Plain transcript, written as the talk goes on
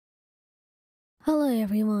Hello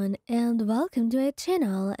everyone and welcome to our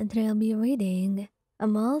channel, and today I'll be reading a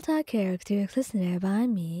multi-character listener by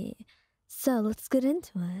me. So let's get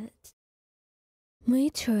into it.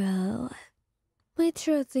 Muichirou.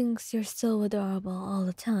 Muichirou thinks you're so adorable all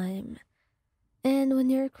the time. And when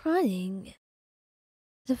you're crying,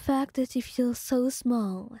 the fact that you feel so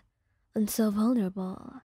small and so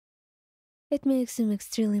vulnerable, it makes him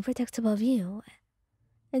extremely protective of you.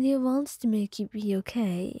 And he wants to make you be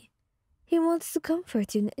okay. He wants to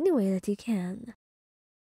comfort you in any way that he can.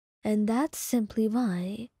 And that's simply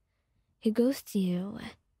why he goes to you,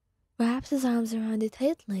 wraps his arms around you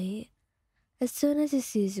tightly as soon as he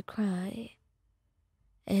sees you cry,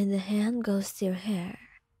 and the hand goes to your hair,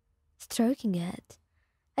 stroking it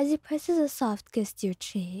as he presses a soft kiss to your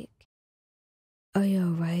cheek. Are you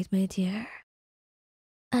alright, my dear?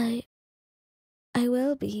 I I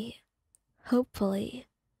will be, hopefully,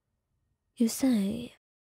 you say,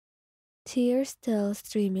 tears still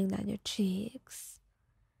streaming down your cheeks,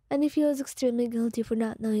 and he feels extremely guilty for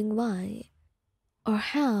not knowing why or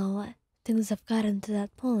how things have gotten to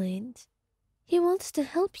that point. He wants to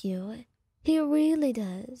help you. He really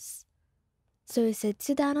does. So he sits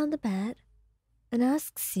you down on the bed and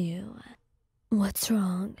asks you, "What's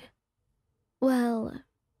wrong?" Well,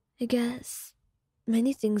 I guess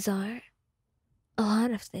many things are. A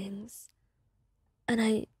lot of things. And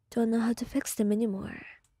I don't know how to fix them anymore.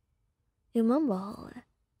 You mumble,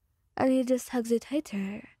 and he just hugs you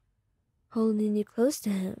tighter, holding you close to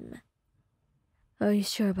him. Are you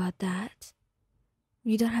sure about that?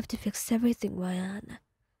 You don't have to fix everything, Ryan.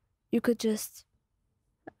 You could just...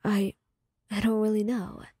 I don't really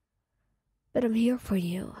know. But I'm here for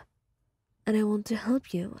you, and I want to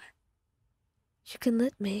help you. You can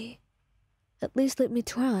let me. At least let me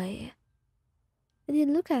try. And you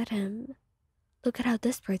look at him. Look at how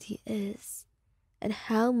desperate he is, and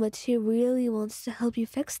how much he really wants to help you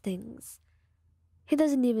fix things. He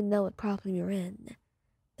doesn't even know what problem you're in.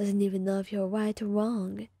 Doesn't even know if you're right or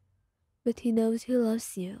wrong. But he knows he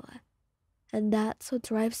loves you, and that's what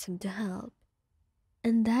drives him to help.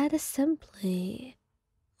 And that is simply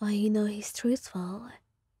why you know he's truthful,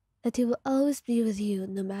 that he will always be with you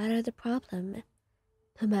no matter the problem,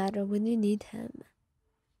 no matter when you need him,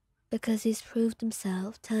 because he's proved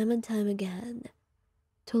himself time and time again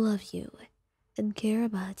to love you and care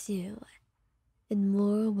about you in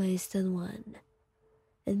more ways than one,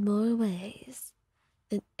 in more ways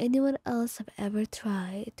than anyone else have ever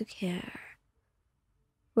tried to care.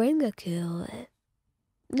 Rengoku.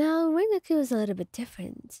 Now, Rengoku is a little bit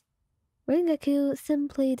different. Rengoku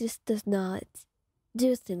simply just does not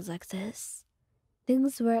do things like this.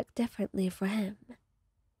 Things work differently for him.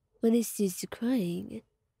 When he sees you crying,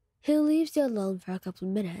 he leaves you alone for a couple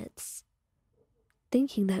of minutes,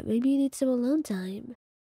 thinking that maybe you need some alone time.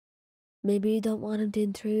 Maybe you don't want him to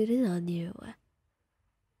intrude in on you.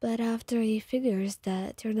 But after he figures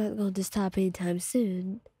that you're not going to stop anytime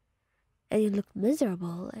soon, and you look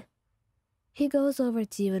miserable, he goes over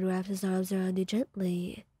to you and wraps his arms around you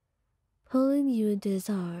gently, pulling you into his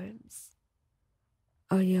arms.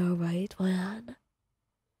 Are you alright, Juan?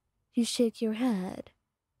 You shake your head,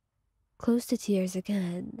 close to tears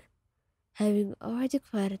again, having already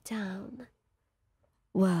quieted down.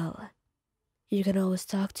 Well, you can always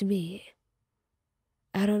talk to me.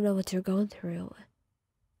 I don't know what you're going through.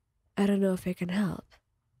 I don't know if I can help.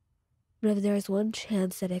 But if there's one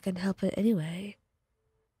chance that I can help it anyway,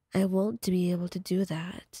 I want to be able to do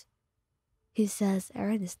that, he says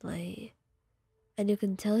earnestly, and you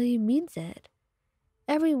can tell he means it,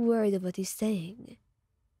 every word of what he's saying.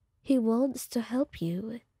 He wants to help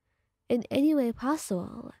you in any way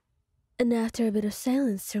possible, and after a bit of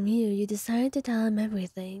silence from you, you decide to tell him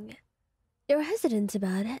everything. You're hesitant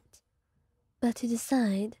about it, but you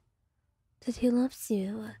decide that he loves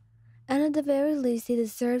you, and at the very least he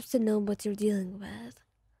deserves to know what you're dealing with.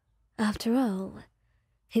 After all,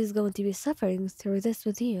 he's going to be suffering through this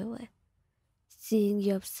with you, seeing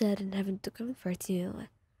you upset and having to comfort you,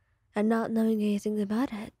 and not knowing anything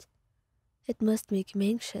about it. It must make him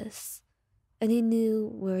anxious, and he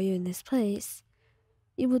knew were you in this place,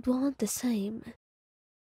 you would want the same.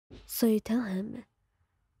 So you tell him,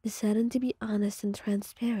 deciding to be honest and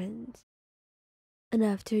transparent. And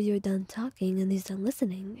after you're done talking and he's done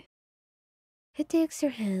listening, he takes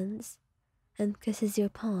your hands and kisses your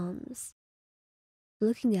palms,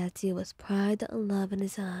 looking at you with pride and love in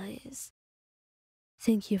his eyes.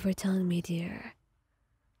 Thank you for telling me, dear.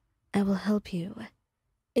 I will help you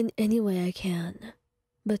in any way I can.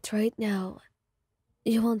 But right now,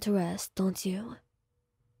 you want to rest, don't you?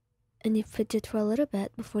 And you fidget for a little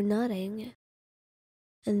bit before nodding.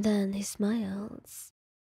 And then he smiles.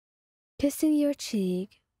 Kissing your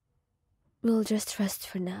cheek will just rest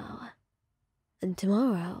for now. And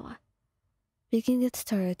tomorrow, we can get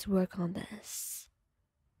started to work on this.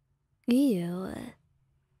 Giyuu.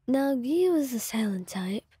 Now, Giyuu is a silent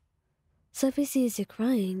type, so if he sees you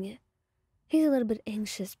crying, he's a little bit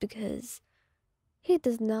anxious because he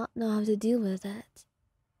does not know how to deal with it.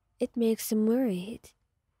 It makes him worried.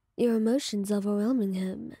 Your emotions overwhelming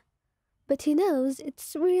him. But he knows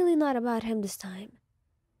it's really not about him this time.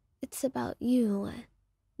 It's about you,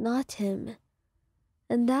 not him.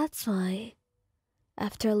 And that's why,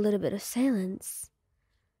 after a little bit of silence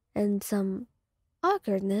and some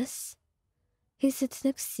awkwardness, he sits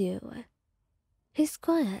next to you. He's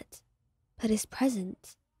quiet, but he's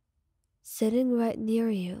present, sitting right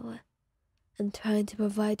near you and trying to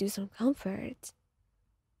provide you some comfort.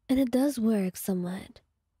 And it does work somewhat.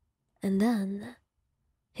 And then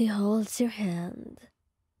he holds your hand.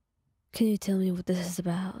 Can you tell me what this is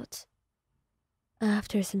about?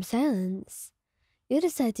 After some silence, you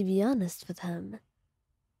decide to be honest with him.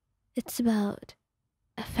 It's about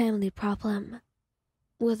a family problem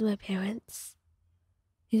with my parents,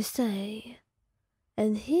 you say,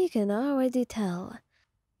 and he can already tell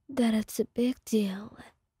that it's a big deal,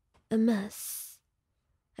 a mess,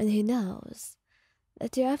 and he knows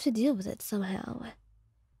that you have to deal with it somehow.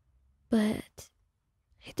 But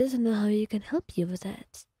he doesn't know how he can help you with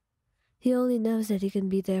it. He only knows that he can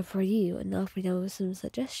be there for you and offer you some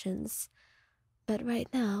suggestions. But right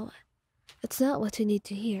now, it's not what you need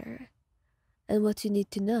to hear. And what you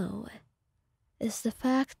need to know is the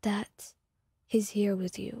fact that he's here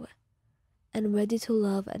with you and ready to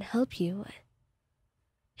love and help you.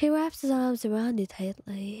 He wraps his arms around you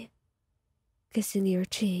tightly, kissing your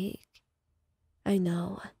cheek. I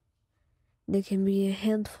know, they can be a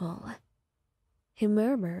handful. He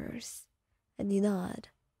murmurs, and you nod,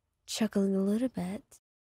 chuckling a little bit.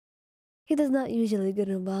 He does not usually get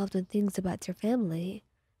involved in things about your family,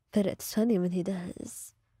 but it's funny when he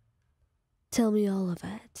does. Tell me all of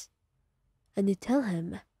it. And you tell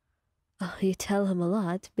him. Oh, you tell him a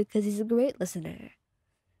lot because he's a great listener,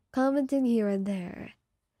 commenting here and there,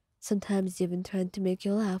 sometimes even trying to make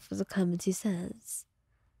you laugh with the comments he says.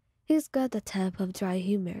 He's got that type of dry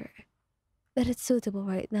humor, but it's suitable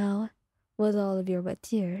right now with all of your wet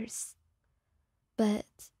tears. But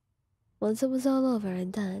once it was all over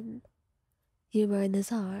and done, you were in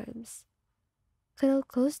his arms, cuddled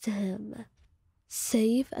close to him,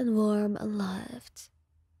 safe and warm and loved.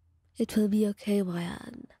 It will be okay,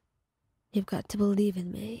 Ryan. You've got to believe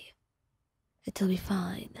in me. It'll be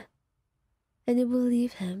fine. And you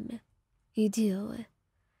believe him. You do.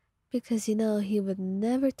 Because you know he would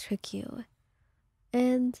never trick you.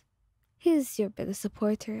 And he's your biggest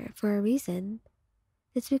supporter for a reason.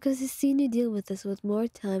 It's because he's seen you deal with this with more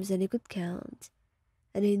times than he could count.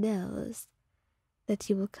 And he knows that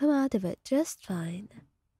you will come out of it just fine.